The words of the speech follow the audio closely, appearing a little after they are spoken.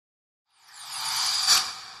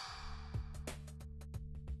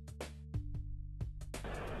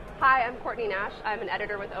Hi, I'm Courtney Nash. I'm an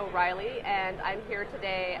editor with O'Reilly, and I'm here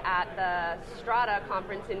today at the Strata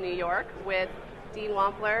conference in New York with Dean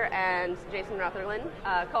Wampler and Jason Rutherland,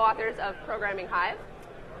 co-authors of Programming Hive.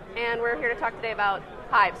 And we're here to talk today about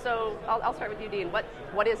Hive. So I'll start with you, Dean.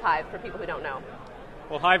 What is Hive for people who don't know?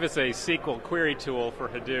 Well, Hive is a SQL query tool for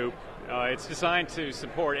Hadoop. It's designed to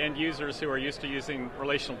support end users who are used to using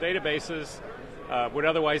relational databases, would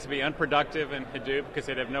otherwise be unproductive in Hadoop because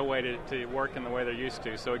they'd have no way to work in the way they're used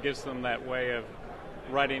to. So it gives them that way of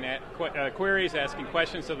writing queries, asking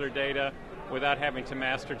questions of their data without having to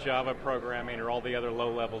master Java programming or all the other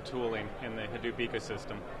low-level tooling in the Hadoop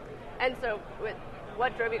ecosystem. And so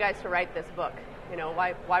what drove you guys to write this book? You know,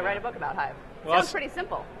 why write a book about Hive? Well, sounds pretty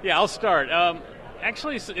simple. Yeah, I'll start.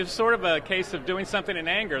 Actually, it's sort of a case of doing something in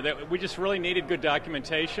anger, that we just really needed good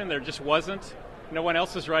documentation. There just wasn't. No one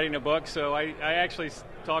else was writing a book, so I actually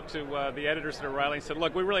talked to the editors at O'Reilly and said,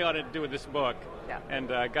 look, we really ought to do this book. Yeah. And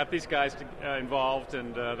got these guys involved,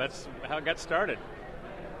 and that's how it got started.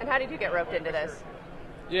 And how did you get roped into this?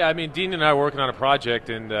 Yeah, I mean, Dean and I were working on a project,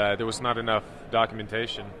 and there was not enough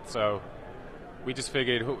documentation, so we just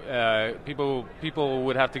figured people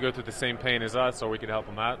would have to go through the same pain as us, or we could help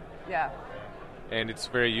them out. Yeah. And it's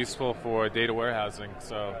very useful for data warehousing,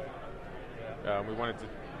 so we wanted to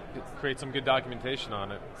create some good documentation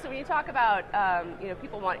on it. So when you talk about,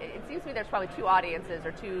 people want, it seems to me there's probably two audiences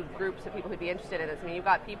or two groups of people who'd be interested in this. I mean, you've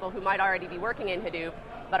got people who might already be working in Hadoop,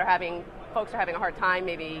 but folks are having a hard time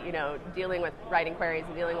maybe, dealing with writing queries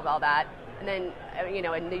and dealing with all that. And then,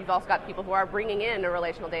 and you've also got people who are bringing in a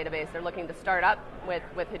relational database. They're looking to start up with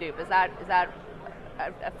Hadoop. Is that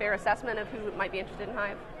a fair assessment of who might be interested in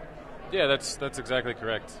Hive? Yeah, that's exactly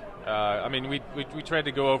correct. I mean, we tried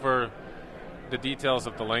to go over the details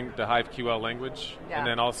of the Hive QL language, yeah. And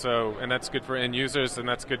then also, and that's good for end users, and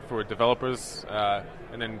that's good for developers.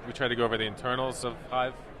 And then we try to go over the internals of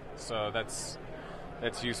Hive, so that's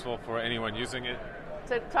useful for anyone using it.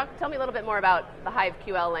 So tell me a little bit more about the Hive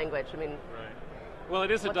QL language. I mean, right. Well,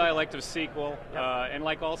 it is a dialect of SQL, and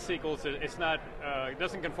like all SQLs, it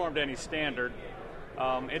doesn't conform to any standard.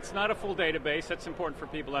 It's not a full database. That's important for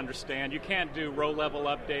people to understand. You can't do row-level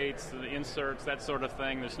updates, the inserts, that sort of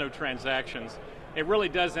thing. There's no transactions. It really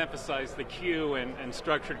does emphasize the queue and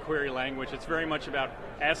structured query language. It's very much about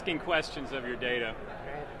asking questions of your data.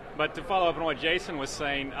 But to follow up on what Jason was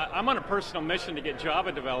saying, I'm on a personal mission to get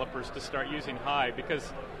Java developers to start using Hive,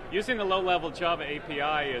 because using the low-level Java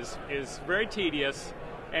API is very tedious.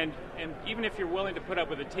 And even if you're willing to put up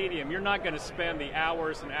with the tedium, you're not going to spend the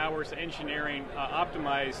hours and hours engineering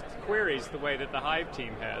optimized queries the way that the Hive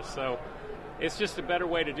team has. So it's just a better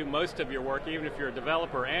way to do most of your work, even if you're a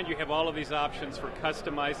developer. And you have all of these options for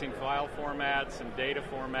customizing file formats and data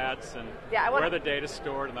formats and where the data's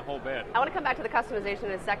stored and the whole bit. I want to come back to the customization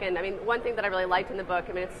in a second. I mean, one thing that I really liked in the book,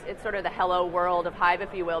 I mean, it's sort of the hello world of Hive,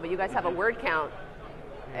 if you will, but you guys have a word count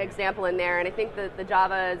example in there, and I think the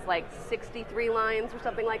Java is like 63 lines or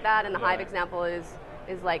something like that, and the Hive example is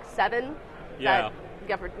like 7.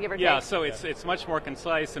 Give or take? Yeah, so it's much more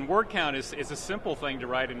concise, and word count is a simple thing to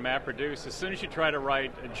write in MapReduce. As soon as you try to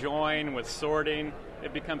write a join with sorting,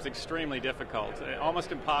 it becomes extremely difficult,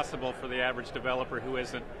 almost impossible for the average developer who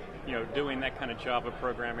isn't doing that kind of Java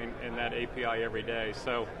programming in that API every day.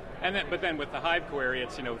 So. But then with the Hive query,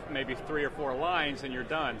 it's maybe 3 or 4 lines and you're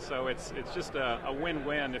done. So it's just a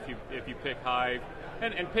win-win if you pick Hive.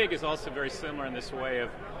 And Pig is also very similar in this way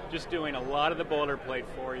of just doing a lot of the boilerplate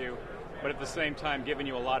for you, but at the same time giving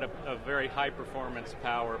you a lot of very high performance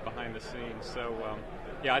power behind the scenes. So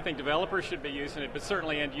I think developers should be using it, but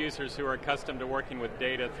certainly end users who are accustomed to working with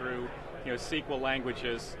data through SQL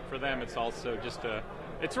languages, for them it's also just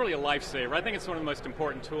it's really a lifesaver. I think it's one of the most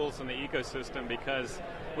important tools in the ecosystem, because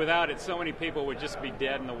without it, so many people would just be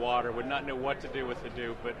dead in the water, would not know what to do with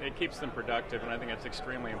Hadoop, but it keeps them productive, and I think that's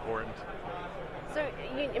extremely important. So,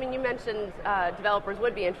 you mentioned developers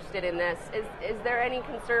would be interested in this. Is there any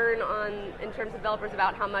concern in terms of developers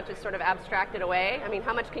about how much is sort of abstracted away? I mean,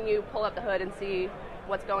 how much can you pull up the hood and see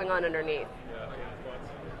what's going on underneath?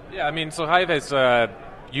 Yeah, I mean, so Hive has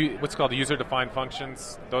what's called user-defined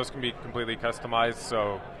functions. Those can be completely customized,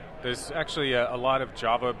 so there's actually a lot of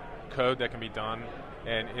Java code that can be done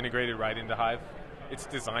and integrated right into Hive. It's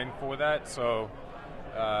designed for that, so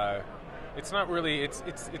it's not really, it's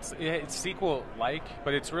SQL-like,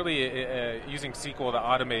 but it's really using SQL to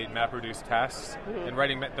automate MapReduce tasks, and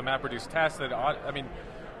writing the MapReduce tasks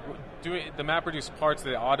doing the MapReduce parts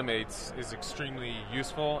that it automates is extremely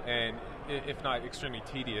useful, and if not extremely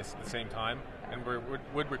tedious at the same time, and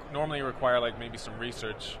would normally require like maybe some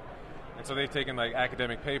research. And so they've taken like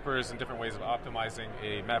academic papers and different ways of optimizing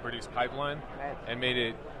a MapReduce pipeline and made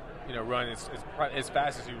it run as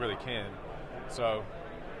fast as you really can. So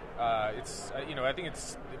it's I think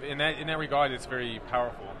it's in that regard it's very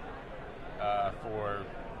powerful for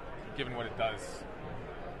given what it does.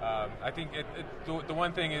 I think the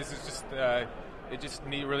one thing is just it just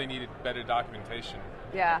really needed better documentation.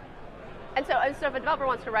 Yeah, and so if a developer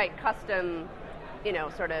wants to write custom,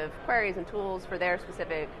 sort of queries and tools for their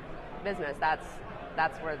specific business,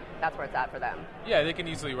 that's where it's at for them. Yeah, they can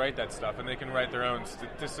easily write that stuff, and they can write their own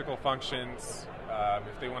statistical functions.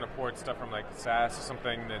 If they want to port stuff from like SAS or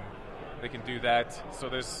something, then they can do that. So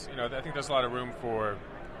there's, I think there's a lot of room for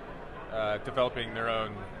developing their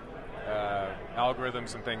own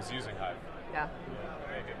algorithms and things using Hive. Yeah.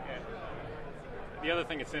 The other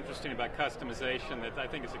thing that's interesting about customization that I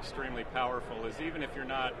think is extremely powerful is even if you're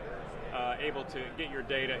not able to get your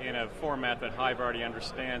data in a format that Hive already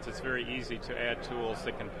understands, it's very easy to add tools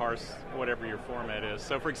that can parse whatever your format is.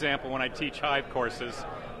 So for example, when I teach Hive courses,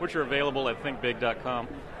 which are available at thinkbig.com,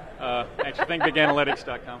 actually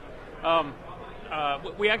thinkbiganalytics.com,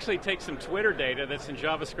 we actually take some Twitter data that's in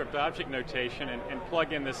JavaScript object notation and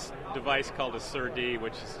plug in this device called a SIRD,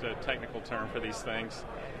 which is a technical term for these things.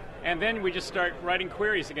 And then we just start writing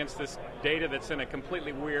queries against this data that's in a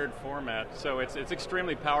completely weird format. So it's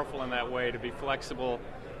extremely powerful in that way to be flexible,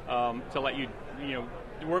 to let you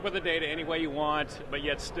work with the data any way you want, but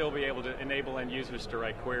yet still be able to enable end users to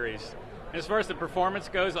write queries. And as far as the performance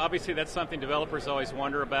goes, obviously that's something developers always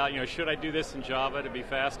wonder about. Should I do this in Java to be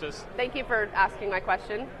fastest? Thank you for asking my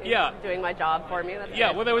question. Yeah, doing my job for me. That's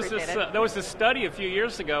yeah. good. Well, there was this study a few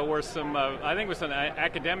years ago where some I think it was an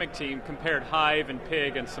academic team compared Hive and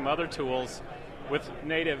Pig and some other tools with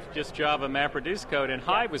native just Java MapReduce code, and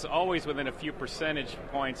Hive was always within a few percentage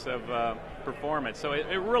points of performance. So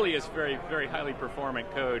it really is very, very highly performant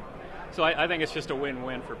code. So I think it's just a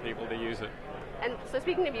win-win for people to use it. And so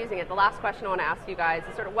speaking of using it, the last question I want to ask you guys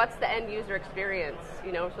is sort of what's the end user experience?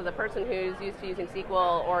 So the person who's used to using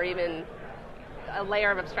SQL or even a layer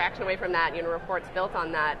of abstraction away from that, reports built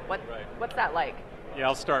on that, what's that like? Yeah,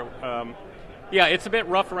 I'll start. Yeah, it's a bit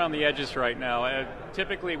rough around the edges right now.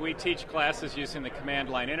 Typically, we teach classes using the command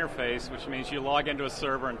line interface, which means you log into a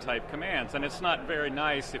server and type commands. And it's not very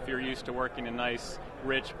nice if you're used to working in nice,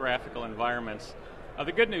 rich graphical environments.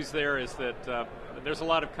 The good news there is that there's a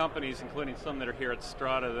lot of companies, including some that are here at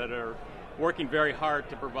Strata, that are working very hard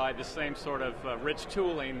to provide the same sort of rich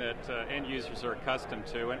tooling that end users are accustomed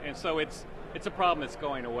to. And so it's a problem that's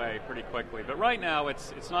going away pretty quickly. But right now,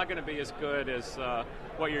 it's not going to be as good as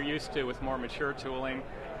what you're used to with more mature tooling.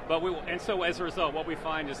 And so as a result, what we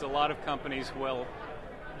find is a lot of companies will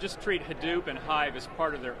just treat Hadoop and Hive as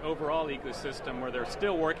part of their overall ecosystem, where they're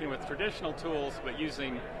still working with traditional tools, but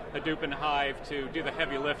using Hadoop and Hive to do the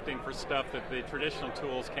heavy lifting for stuff that the traditional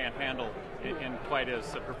tools can't handle in quite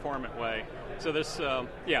as a performant way. So this,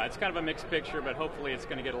 it's kind of a mixed picture, but hopefully it's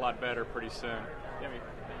going to get a lot better pretty soon.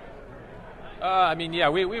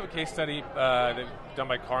 We have a case study done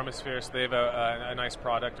by Karmasphere, so they have a nice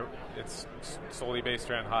product. It's solely based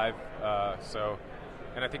around Hive,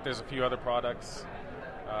 and I think there's a few other products.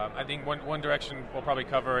 I think one direction we'll probably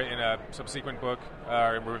cover in a subsequent book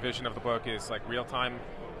or a revision of the book is like real-time.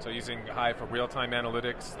 So using Hive for real-time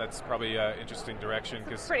analytics, that's probably an interesting direction.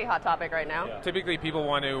 It's a pretty hot topic right now. Yeah. Typically people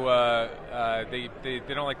want to, they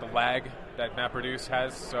don't like the lag that MapReduce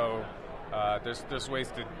has, so there's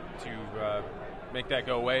ways to make that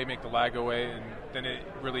go away, make the lag go away, and then it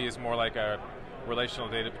really is more like a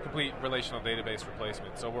complete relational database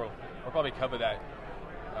replacement. So we'll probably cover that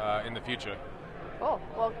in the future. Cool.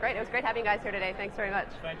 Well, great. It was great having you guys here today. Thanks very much.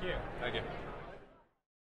 Thank you. Thank you.